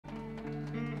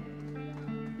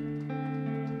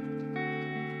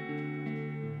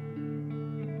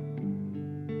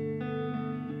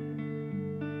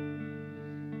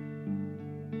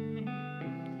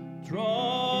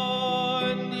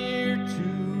Draw near to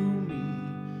me,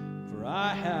 for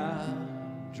I have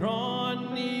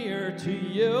drawn near to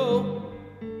you.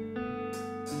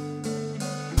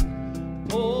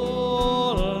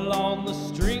 Pull on the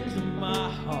strings of my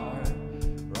heart,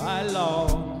 for I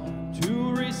long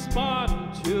to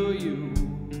respond to you.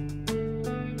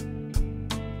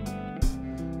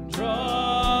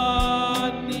 Draw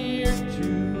near to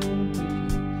me,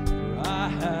 for I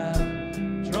have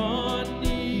drawn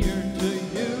near to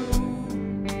you.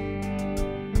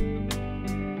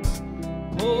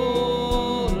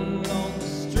 Pull on the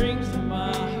strings of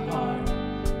my heart,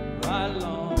 for I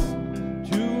long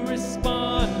to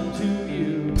respond to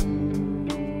you.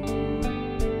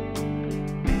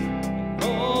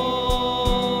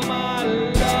 Oh, my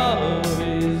love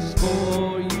is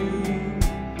for you.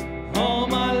 All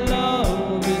my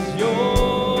love is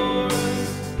yours.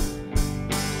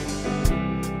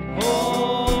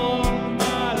 All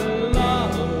my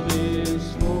love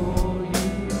is for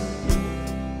you.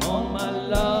 All my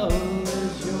love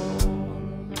is yours.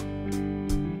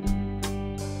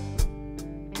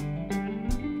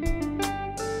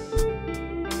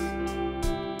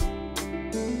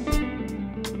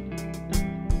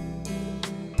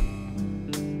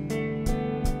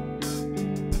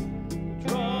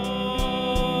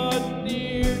 Draw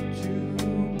near to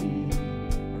me,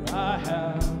 for I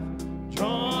have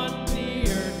drawn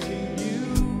near to you.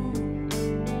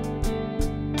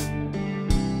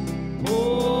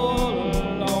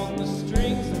 Pull on the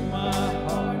strings of my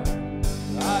heart,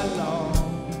 for I long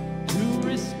to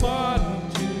respond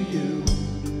to you.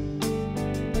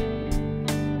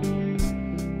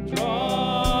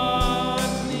 Draw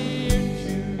near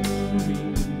to me,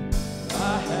 for I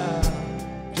have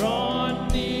drawn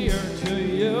near to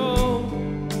you.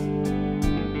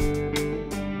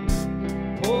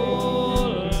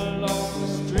 Pull on the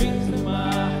strings of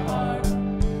my heart,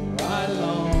 for I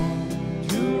long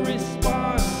to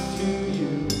respond to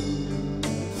you.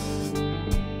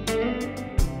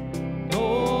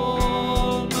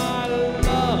 All my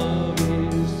love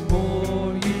is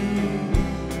for you.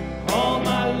 All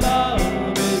my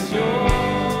love is yours.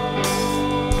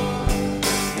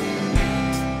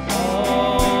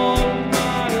 All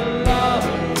my love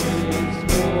is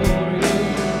for you.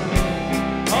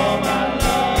 All my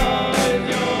love is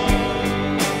yours.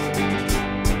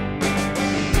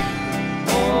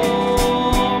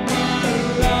 All my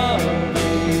love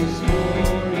is for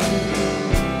you.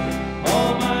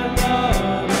 All my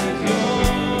love is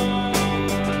yours.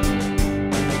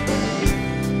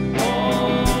 All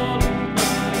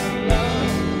my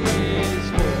love is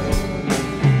for you.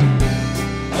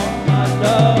 All my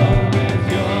love is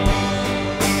yours.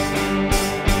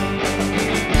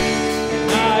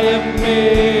 I have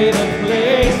made a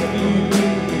place for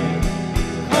you.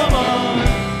 Come on,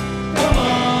 come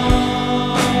on.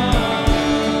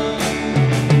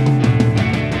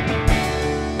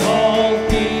 All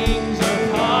things are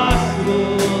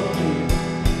possible through.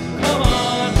 So come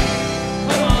on,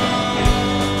 come on.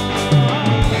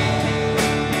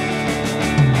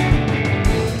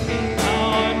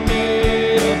 I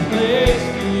made a place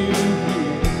for you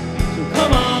here. So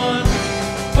come on,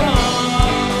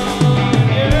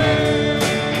 yeah.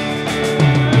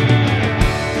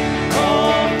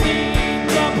 All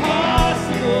things are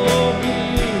possible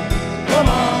here. So come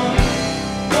on,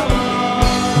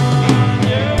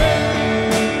 yeah.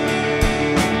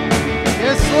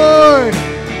 Yes, Lord.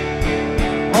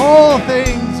 All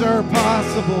things are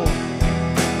possible.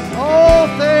 All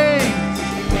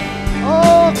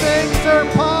things are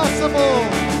possible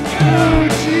through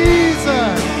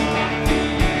Jesus.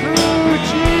 Through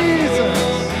Jesus.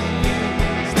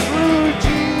 Through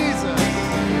Jesus.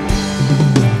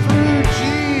 Through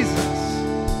Jesus.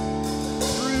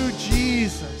 Through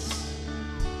Jesus.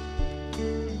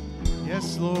 Yes,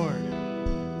 Lord.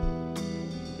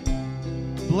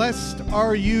 Blessed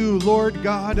are you, Lord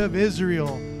God of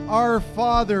Israel, our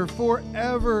Father,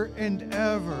 forever and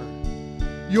ever.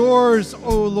 Yours,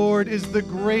 O Lord, is the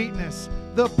greatness,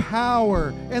 the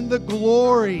power, and the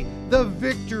glory, the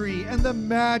victory, and the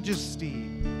majesty.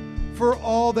 For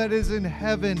all that is in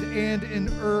heaven and in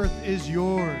earth is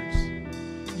yours.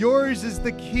 Yours is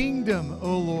the kingdom,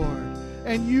 O Lord,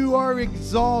 and you are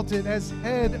exalted as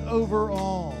head over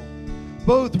all.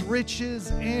 Both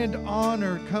riches and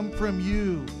honor come from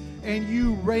you, and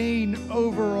you reign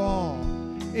over all.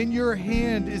 In your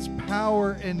hand is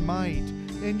power and might.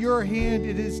 In your hand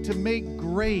it is to make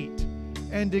great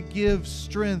and to give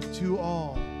strength to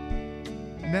all.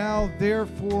 Now,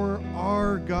 therefore,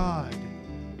 our God,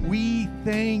 we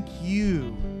thank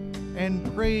you and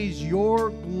praise your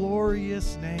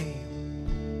glorious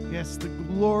name. Yes, the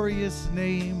glorious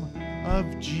name of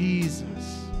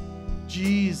Jesus.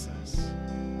 Jesus,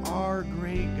 our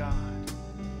great God.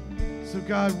 So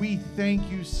God, we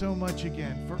thank you so much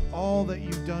again for all that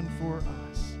you've done for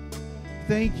us.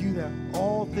 Thank you that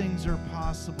all things are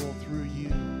possible through you,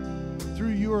 through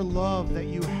your love that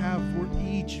you have for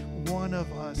each one of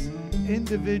us,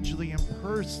 individually and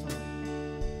personally.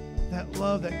 That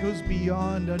love that goes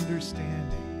beyond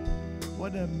understanding.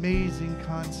 What an amazing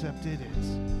concept it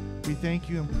is. We thank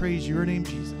you and praise your name,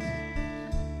 Jesus.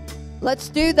 Let's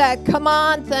do that come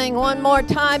on thing one more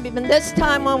time. Even this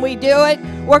time when we do it,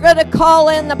 we're going to call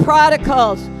in the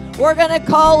prodigals. We're going to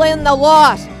call in the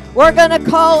lost. We're going to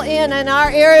call in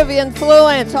our area of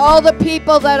influence, all the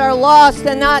people that are lost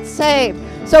and not saved.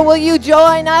 So will you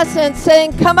join us and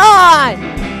sing, come on?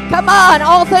 Come on,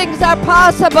 all things are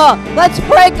possible. Let's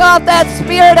break off that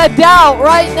spirit of doubt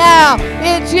right now.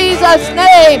 In Jesus'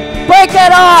 name, break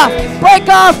it off. Break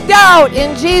off doubt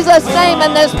in Jesus' name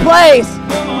in this place.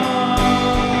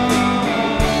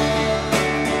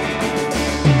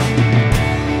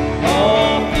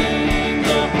 All things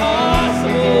are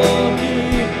possible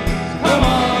here. Come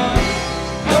on,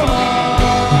 come on.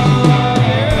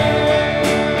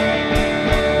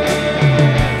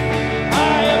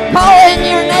 Call in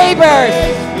your neighbors,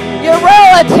 your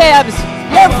relatives,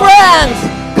 your friends.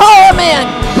 Call them in.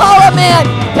 Call them in.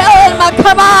 Tell them,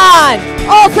 come on.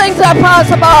 All things are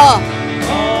possible.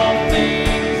 All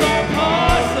things are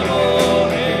possible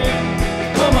here.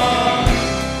 Come on,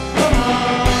 come on.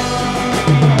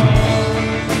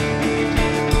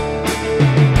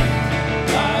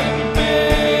 I've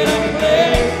made a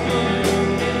place for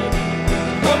you.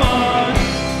 Come on,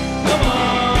 come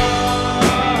on.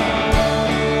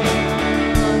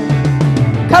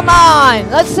 Come on.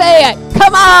 Let's say it.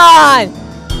 Come on.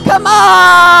 Come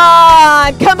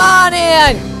on. Come on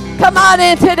in. Come on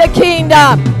into the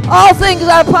kingdom. All things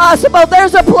are possible.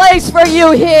 There's a place for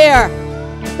you here.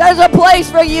 There's a place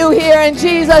for you here in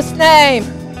Jesus' name.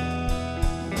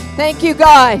 Thank you,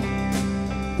 God.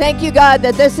 Thank you, God,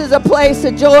 that this is a place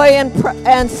of joy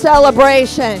and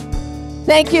celebration.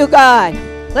 Thank you, God.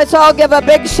 Let's all give a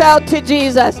big shout to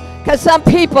Jesus, because some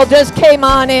people just came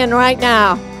on in right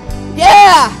now.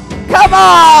 Yeah. Come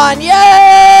on.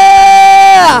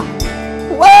 Yeah.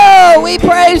 Whoa. We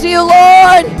praise you,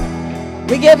 Lord.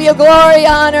 We give you glory,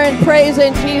 honor, and praise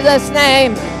in Jesus'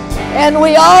 name. And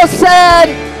we all said,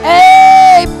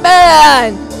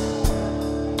 amen.